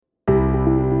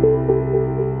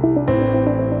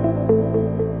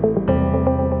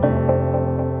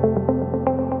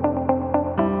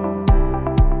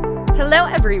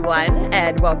everyone,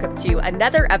 and welcome to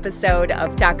another episode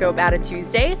of Taco Bata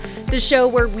Tuesday, the show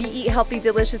where we eat healthy,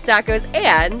 delicious tacos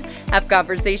and have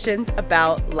conversations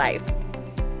about life.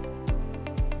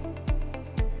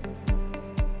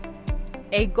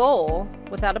 A goal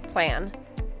without a plan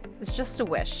is just a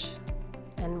wish.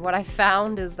 And what I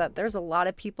found is that there's a lot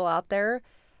of people out there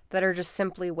that are just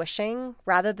simply wishing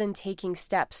rather than taking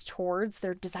steps towards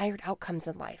their desired outcomes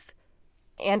in life.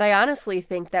 And I honestly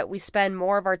think that we spend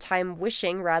more of our time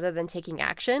wishing rather than taking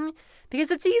action because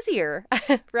it's easier,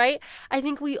 right? I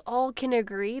think we all can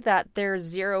agree that there's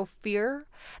zero fear,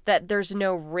 that there's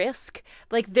no risk.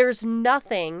 Like there's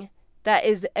nothing that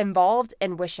is involved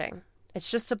in wishing.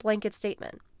 It's just a blanket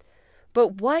statement.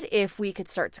 But what if we could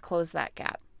start to close that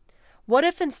gap? What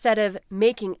if instead of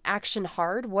making action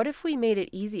hard, what if we made it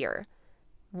easier?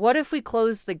 What if we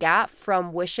closed the gap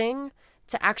from wishing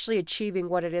to actually achieving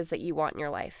what it is that you want in your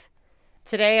life?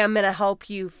 Today, I'm going to help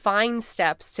you find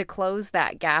steps to close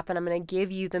that gap, and I'm going to give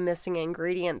you the missing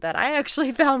ingredient that I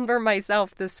actually found for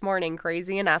myself this morning,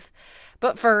 crazy enough.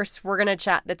 But first, we're going to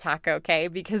chat the taco, okay?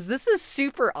 Because this is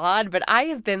super odd, but I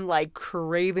have been like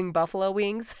craving buffalo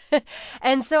wings.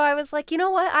 And so I was like, you know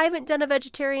what? I haven't done a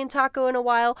vegetarian taco in a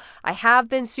while. I have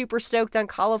been super stoked on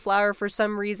cauliflower for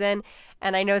some reason.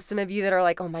 And I know some of you that are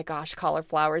like, oh my gosh,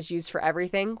 cauliflower is used for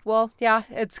everything. Well, yeah,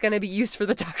 it's going to be used for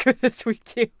the taco this week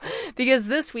too. Because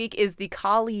this week is the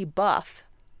Cauli Buff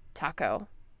taco.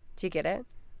 Do you get it?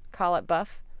 Call it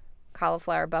buff.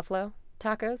 Cauliflower buffalo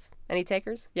tacos. Any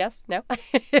takers? Yes? No?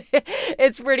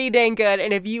 It's pretty dang good.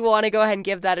 And if you want to go ahead and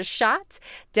give that a shot,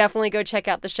 definitely go check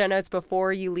out the show notes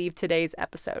before you leave today's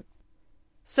episode.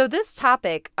 So this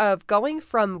topic of going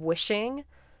from wishing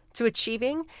to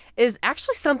achieving is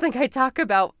actually something I talk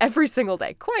about every single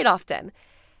day, quite often.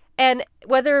 And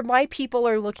whether my people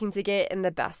are looking to get in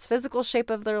the best physical shape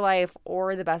of their life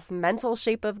or the best mental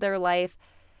shape of their life,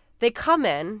 they come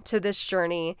in to this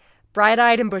journey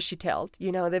bright-eyed and bushy-tailed.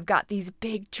 You know, they've got these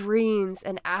big dreams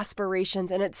and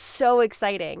aspirations, and it's so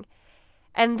exciting.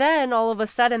 And then all of a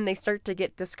sudden they start to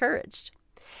get discouraged.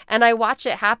 And I watch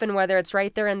it happen, whether it's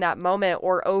right there in that moment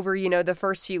or over, the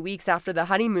first few weeks after the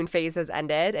honeymoon phase has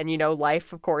ended. And,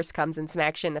 life, of course, comes and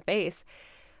smacks you in the face.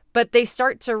 But they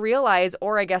start to realize,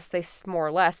 or I guess they more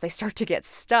or less, they start to get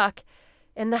stuck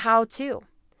in the how-to.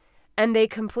 And they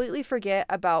completely forget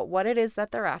about what it is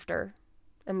that they're after.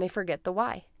 And they forget the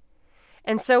why.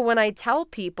 And so when I tell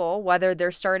people, whether they're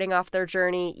starting off their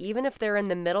journey, even if they're in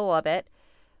the middle of it,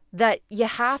 that you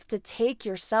have to take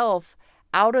yourself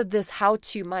out of this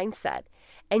how-to mindset.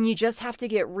 And you just have to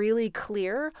get really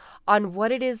clear on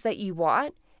what it is that you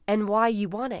want and why you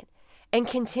want it. And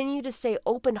continue to stay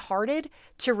open-hearted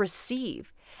to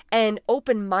receive and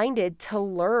open-minded to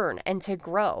learn and to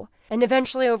grow. And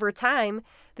eventually over time,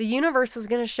 the universe is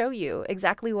going to show you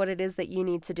exactly what it is that you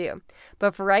need to do.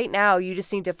 But for right now, you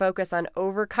just need to focus on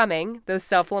overcoming those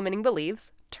self-limiting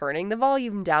beliefs, turning the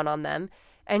volume down on them,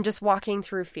 and just walking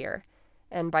through fear.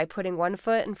 And by putting one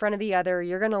foot in front of the other,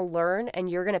 you're going to learn and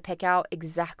you're going to pick out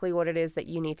exactly what it is that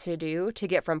you need to do to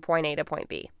get from point A to point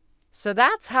B. So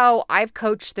that's how I've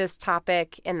coached this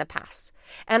topic in the past.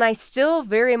 And I still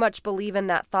very much believe in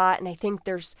that thought. And I think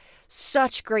there's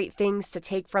such great things to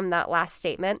take from that last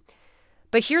statement.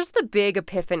 But here's the big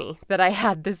epiphany that I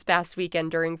had this past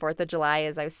weekend during 4th of July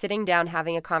as I was sitting down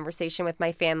having a conversation with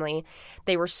my family.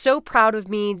 They were so proud of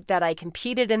me that I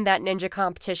competed in that ninja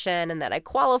competition and that I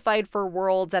qualified for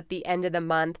Worlds at the end of the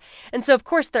month. And so, of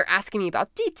course, they're asking me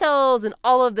about details and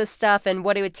all of this stuff and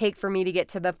what it would take for me to get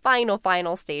to the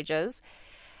final stages.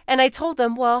 And I told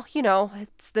them, well,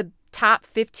 it's the top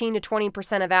 15 to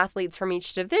 20% of athletes from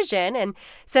each division. And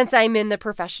since I'm in the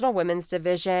professional women's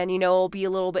division, it'll be a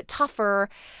little bit tougher.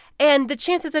 And the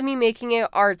chances of me making it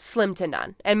are slim to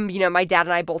none. And, my dad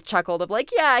and I both chuckled of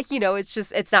like, yeah,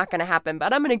 it's not going to happen,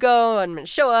 but I'm going to go, I'm going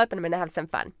to show up and I'm going to have some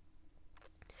fun.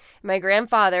 My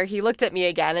grandfather, he looked at me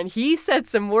again and he said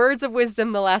some words of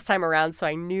wisdom the last time around. So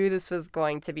I knew this was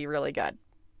going to be really good.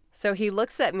 So he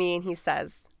looks at me and he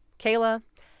says, Kayla,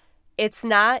 it's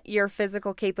not your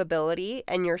physical capability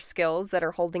and your skills that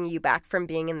are holding you back from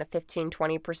being in the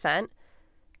 15-20%.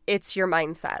 It's your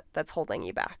mindset that's holding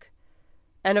you back.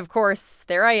 And of course,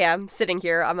 there I am sitting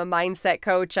here. I'm a mindset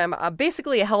coach. I'm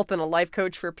basically a health and a life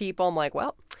coach for people. I'm like,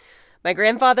 well, my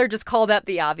grandfather just called out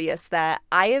the obvious that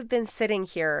I have been sitting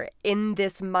here in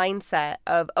this mindset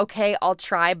of, okay, I'll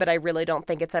try, but I really don't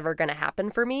think it's ever going to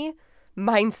happen for me.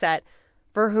 Mindset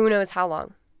for who knows how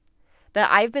long. That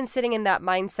I've been sitting in that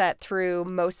mindset through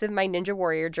most of my Ninja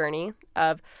Warrior journey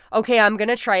of, okay, I'm going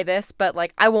to try this, but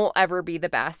I won't ever be the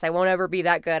best. I won't ever be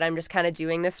that good. I'm just kind of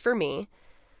doing this for me.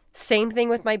 Same thing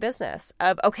with my business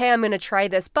of, okay, I'm going to try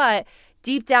this, but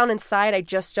Deep down inside, I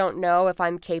just don't know if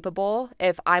I'm capable,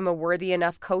 if I'm a worthy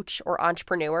enough coach or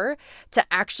entrepreneur to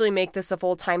actually make this a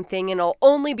full-time thing, and it'll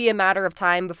only be a matter of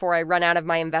time before I run out of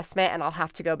my investment and I'll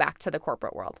have to go back to the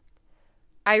corporate world.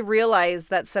 I realized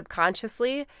that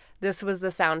subconsciously, this was the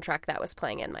soundtrack that was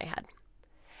playing in my head.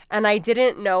 And I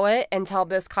didn't know it until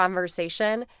this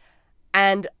conversation,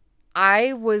 and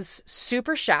I was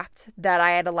super shocked that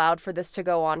I had allowed for this to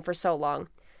go on for so long.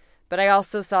 But I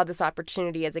also saw this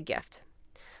opportunity as a gift.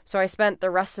 So I spent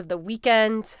the rest of the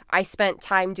weekend, I spent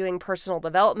time doing personal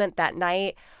development that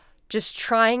night, just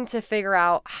trying to figure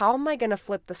out, how am I going to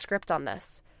flip the script on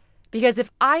this? Because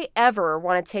if I ever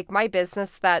want to take my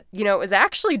business that, is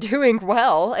actually doing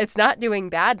well, it's not doing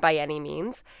bad by any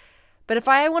means, but if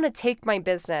I want to take my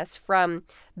business from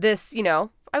this,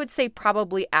 I would say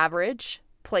probably average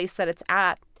place that it's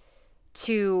at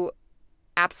to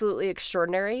absolutely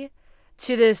extraordinary,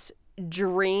 to this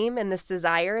dream and this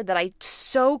desire that I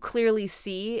so clearly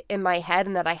see in my head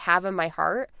and that I have in my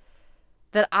heart,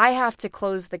 that I have to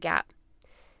close the gap.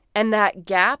 And that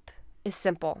gap is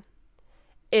simple.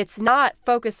 It's not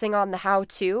focusing on the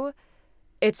how-to,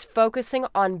 it's focusing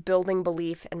on building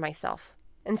belief in myself.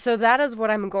 And so that is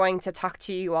what I'm going to talk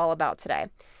to you all about today.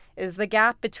 Is the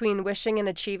gap between wishing and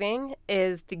achieving,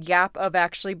 is the gap of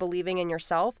actually believing in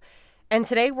yourself. And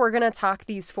today we're going to talk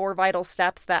these 4 vital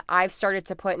steps that I've started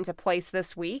to put into place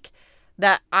this week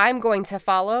that I'm going to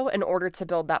follow in order to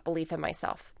build that belief in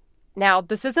myself. Now,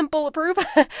 this isn't bulletproof.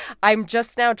 I'm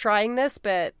just now trying this,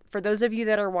 but for those of you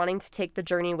that are wanting to take the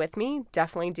journey with me,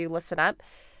 definitely do listen up.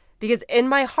 Because in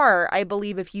my heart, I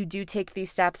believe if you do take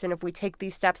these steps, and if we take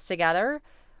these steps together,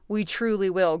 we truly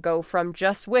will go from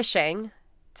just wishing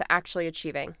to actually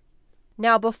achieving.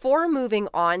 Now, before moving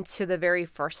on to the very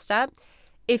first step,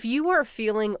 if you are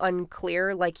feeling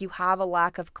unclear, like you have a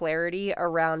lack of clarity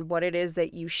around what it is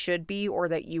that you should be or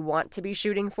that you want to be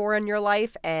shooting for in your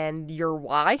life and your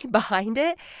why behind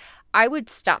it, I would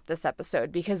stop this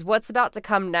episode, because what's about to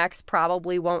come next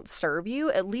probably won't serve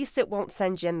you. At least it won't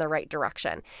send you in the right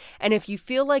direction. And if you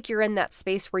feel like you're in that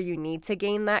space where you need to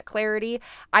gain that clarity,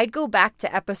 I'd go back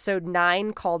to episode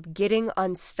 9 called Getting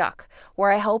Unstuck,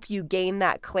 where I help you gain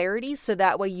that clarity so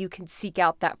that way you can seek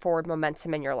out that forward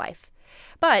momentum in your life.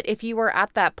 But if you are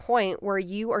at that point where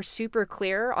you are super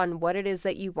clear on what it is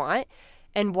that you want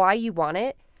and why you want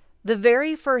it, the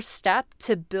very first step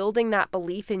to building that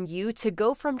belief in you to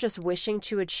go from just wishing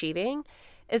to achieving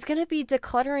is going to be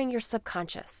decluttering your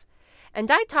subconscious. And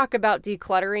I talk about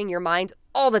decluttering your mind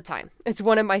all the time. It's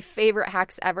one of my favorite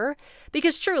hacks ever,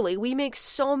 because truly we make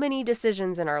so many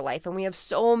decisions in our life and we have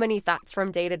so many thoughts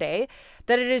from day to day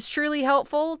that it is truly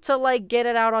helpful to get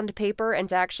it out onto paper and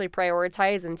to actually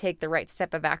prioritize and take the right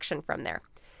step of action from there.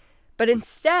 But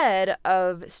instead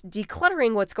of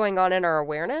decluttering what's going on in our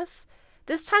awareness,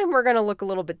 this time we're going to look a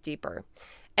little bit deeper.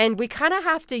 And we kind of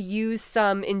have to use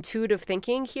some intuitive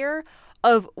thinking here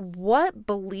of what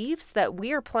beliefs that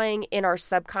we are playing in our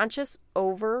subconscious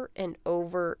over and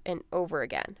over and over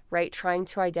again, right? Trying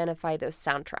to identify those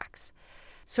soundtracks.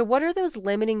 So what are those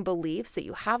limiting beliefs that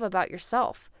you have about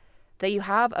yourself, that you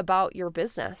have about your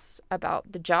business,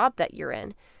 about the job that you're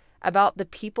in, about the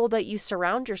people that you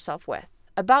surround yourself with,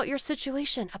 about your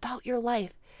situation, about your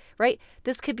life, right?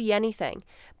 This could be anything,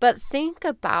 but think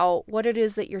about what it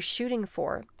is that you're shooting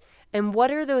for. And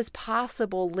what are those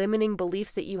possible limiting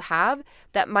beliefs that you have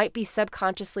that might be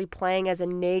subconsciously playing as a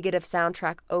negative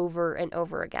soundtrack over and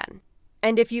over again?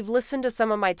 And if you've listened to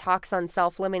some of my talks on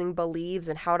self-limiting beliefs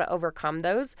and how to overcome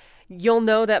those, you'll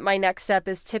know that my next step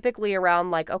is typically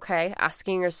around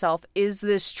asking yourself, is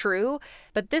this true?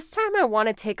 But this time I want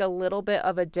to take a little bit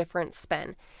of a different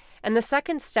spin. And the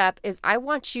second step is I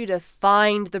want you to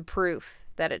find the proof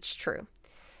that it's true.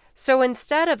 So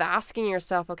instead of asking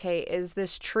yourself, okay, is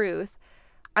this truth?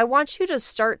 I want you to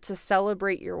start to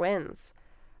celebrate your wins.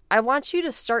 I want you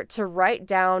to start to write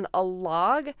down a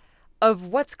log of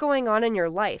what's going on in your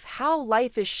life, how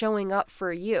life is showing up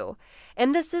for you.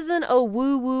 And this isn't a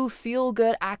woo-woo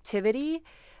feel-good activity.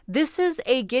 This is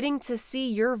a getting to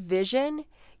see your vision,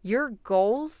 your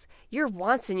goals, your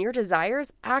wants, and your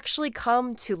desires actually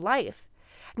come to life.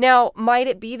 Now, might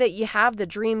it be that you have the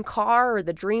dream car or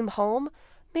the dream home?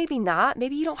 Maybe not.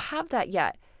 Maybe you don't have that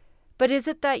yet. But is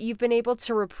it that you've been able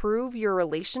to improve your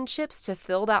relationships to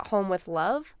fill that home with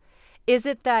love? Is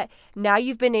it that now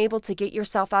you've been able to get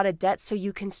yourself out of debt so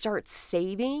you can start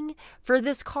saving for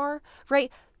this car, right?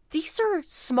 These are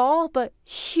small but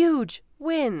huge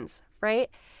wins, right?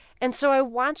 And so I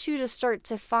want you to start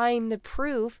to find the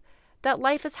proof that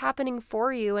life is happening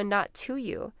for you and not to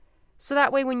you. So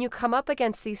that way when you come up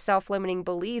against these self-limiting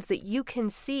beliefs that you can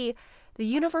see the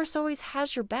universe always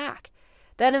has your back,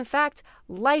 that in fact,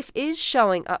 life is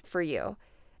showing up for you.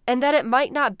 And that it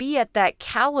might not be at that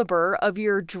caliber of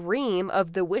your dream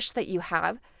of the wish that you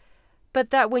have, but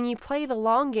that when you play the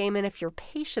long game and if you're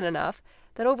patient enough,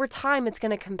 that over time it's going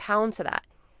to compound to that.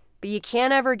 But you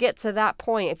can't ever get to that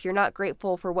point if you're not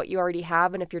grateful for what you already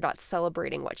have and if you're not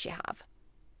celebrating what you have.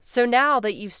 So now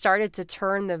that you've started to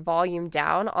turn the volume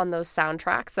down on those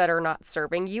soundtracks that are not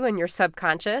serving you in your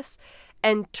subconscious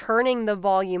and turning the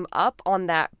volume up on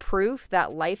that proof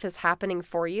that life is happening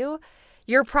for you,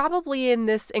 you're probably in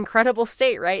this incredible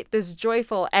state, right? This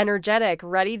joyful, energetic,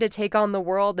 ready to take on the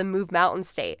world and move mountain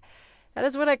state. That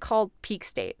is what I call peak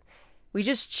state. We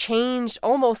just changed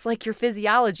almost like your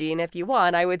physiology. And if you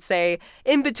want, I would say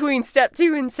in between step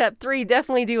 2 and step 3,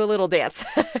 definitely do a little dance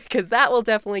because that will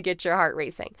definitely get your heart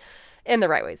racing in the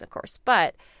right ways, of course.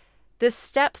 But this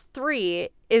step 3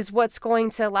 is what's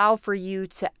going to allow for you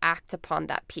to act upon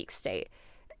that peak state.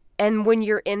 And when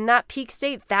you're in that peak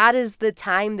state, that is the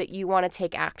time that you want to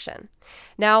take action.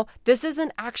 Now, this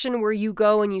isn't action where you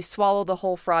go and you swallow the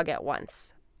whole frog at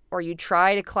once, or you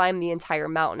try to climb the entire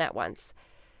mountain at once.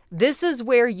 This is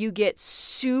where you get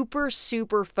super,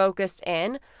 super focused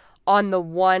in on the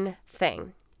one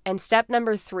thing. And step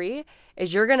number 3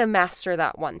 is you're going to master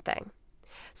that one thing.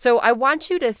 So I want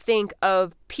you to think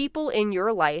of people in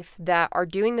your life that are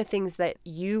doing the things that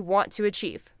you want to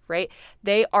achieve, right?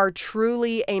 They are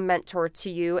truly a mentor to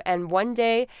you. And one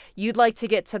day you'd like to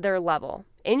get to their level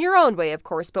in your own way, of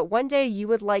course, but one day you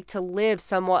would like to live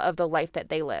somewhat of the life that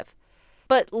they live.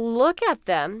 But look at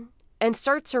them and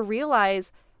start to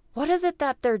realize, what is it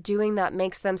that they're doing that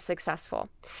makes them successful?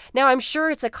 Now, I'm sure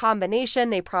it's a combination.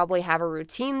 They probably have a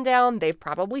routine down. They've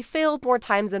probably failed more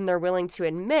times than they're willing to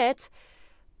admit.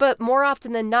 But more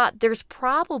often than not, there's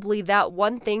probably that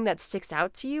one thing that sticks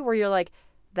out to you where you're like,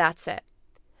 that's it.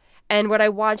 And what I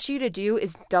want you to do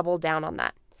is double down on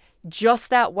that. Just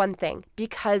that one thing.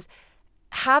 Because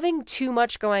having too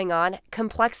much going on,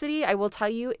 complexity, I will tell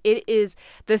you, it is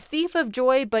the thief of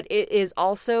joy, but it is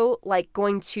also like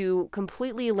going to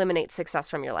completely eliminate success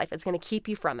from your life. It's going to keep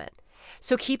you from it.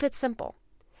 So keep it simple.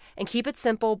 And keep it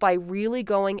simple by really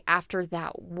going after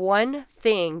that one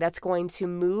thing that's going to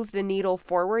move the needle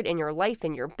forward in your life,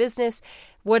 in your business,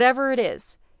 whatever it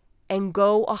is, and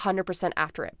go 100%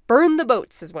 after it. Burn the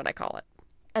boats is what I call it.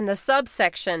 And the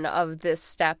subsection of this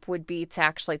step would be to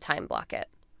actually time block it.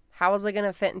 How is it going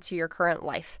to fit into your current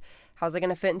life? How is it going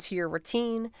to fit into your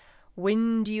routine?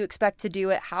 When do you expect to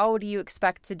do it? How do you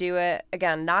expect to do it?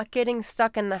 Again, not getting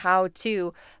stuck in the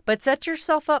how-to, but set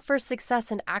yourself up for success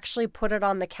and actually put it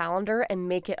on the calendar and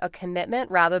make it a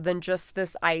commitment rather than just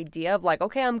this idea of like,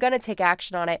 okay, I'm going to take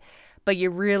action on it, but you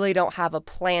really don't have a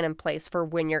plan in place for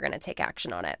when you're going to take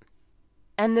action on it.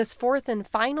 And this fourth and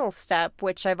final step,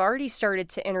 which I've already started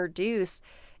to introduce,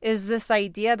 is this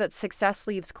idea that success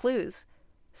leaves clues.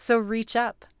 So reach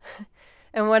up.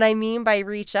 And what I mean by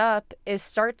reach up is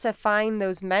start to find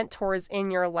those mentors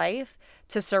in your life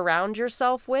to surround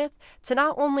yourself with, to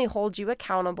not only hold you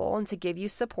accountable and to give you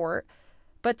support,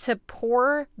 but to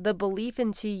pour the belief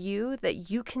into you that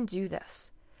you can do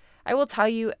this. I will tell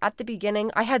you, at the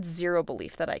beginning, I had zero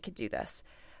belief that I could do this.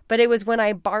 But it was when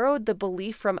I borrowed the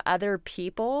belief from other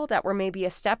people that were maybe a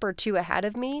step or two ahead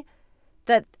of me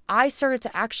that I started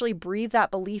to actually breathe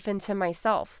that belief into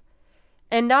myself.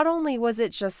 And not only was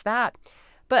it just that,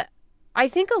 but I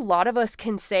think a lot of us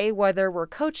can say, whether we're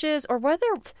coaches or whether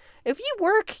if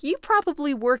you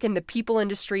probably work in the people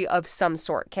industry of some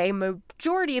sort, okay?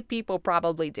 Majority of people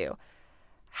probably do.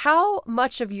 How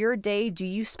much of your day do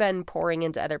you spend pouring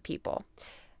into other people?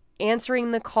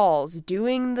 Answering the calls,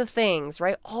 doing the things,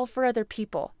 right? All for other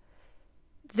people.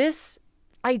 This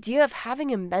idea of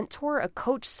having a mentor, a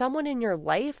coach, someone in your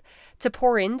life to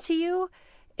pour into you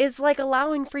is like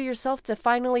allowing for yourself to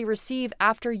finally receive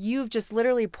after you've just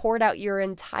literally poured out your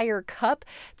entire cup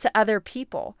to other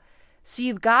people. So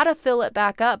you've got to fill it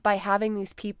back up by having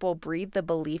these people breathe the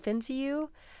belief into you,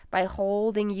 by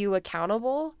holding you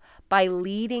accountable, by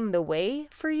leading the way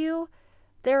for you.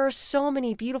 There are so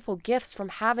many beautiful gifts from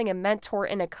having a mentor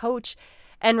and a coach.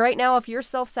 And right now, if you're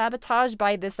self-sabotaged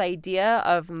by this idea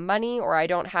of money, or I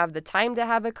don't have the time to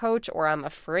have a coach, or I'm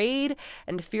afraid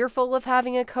and fearful of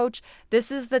having a coach,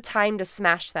 this is the time to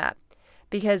smash that.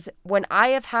 Because when I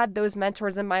have had those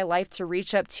mentors in my life to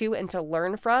reach up to and to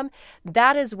learn from,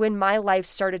 that is when my life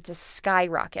started to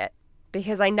skyrocket.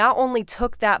 Because I not only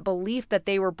took that belief that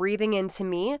they were breathing into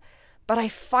me, but I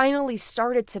finally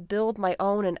started to build my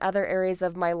own in other areas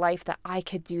of my life that I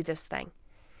could do this thing.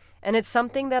 And it's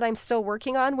something that I'm still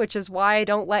working on, which is why I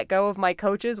don't let go of my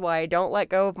coaches, why I don't let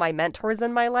go of my mentors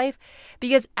in my life.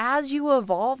 Because as you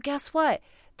evolve, guess what?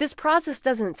 This process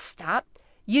doesn't stop.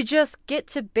 You just get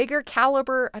to bigger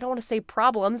caliber, I don't want to say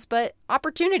problems, but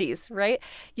opportunities, right?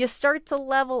 You start to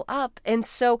level up. And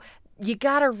so you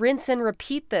got to rinse and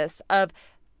repeat this of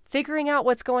figuring out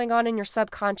what's going on in your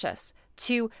subconscious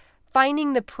to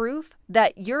finding the proof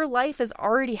that your life is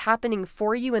already happening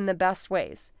for you in the best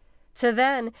ways. To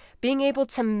then being able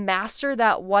to master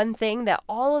that one thing that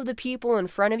all of the people in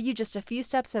front of you, just a few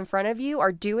steps in front of you,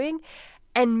 are doing,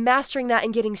 and mastering that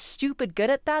and getting stupid good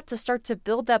at that to start to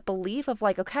build that belief of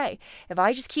like, okay, if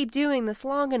I just keep doing this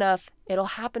long enough, it'll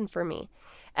happen for me.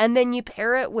 And then you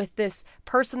pair it with this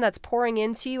person that's pouring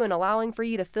into you and allowing for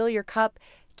you to fill your cup,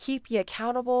 keep you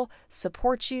accountable,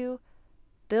 support you,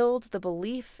 build the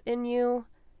belief in you.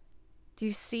 Do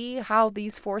you see how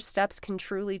these 4 steps can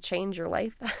truly change your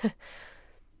life?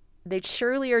 They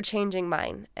truly are changing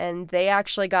mine, and they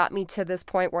actually got me to this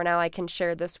point where now I can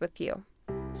share this with you.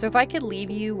 So if I could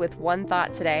leave you with one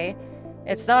thought today,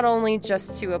 it's not only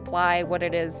just to apply what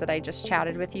it is that I just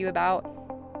chatted with you about,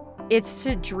 it's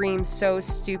to dream so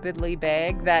stupidly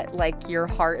big that like your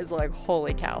heart is like,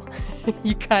 holy cow,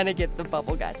 you kind of get the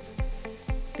bubble guts.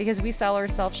 Because we sell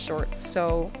ourselves short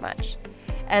so much.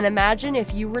 And imagine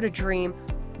if you were to dream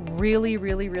really,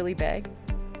 really, really big,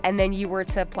 and then you were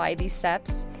to apply these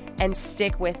steps and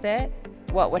stick with it,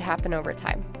 what would happen over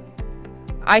time?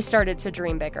 I started to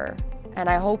dream bigger, and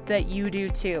I hope that you do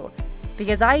too.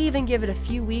 Because I even give it a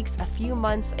few weeks, a few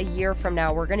months, a year from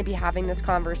now, we're going to be having this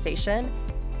conversation,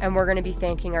 and we're going to be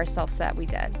thanking ourselves that we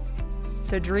did.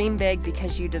 So dream big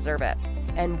because you deserve it.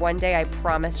 And one day I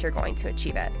promise you're going to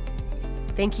achieve it.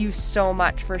 Thank you so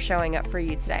much for showing up for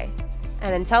you today.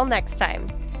 And until next time,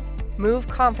 move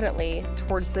confidently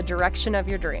towards the direction of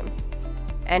your dreams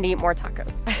and eat more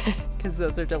tacos because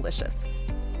those are delicious.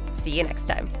 See you next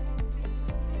time.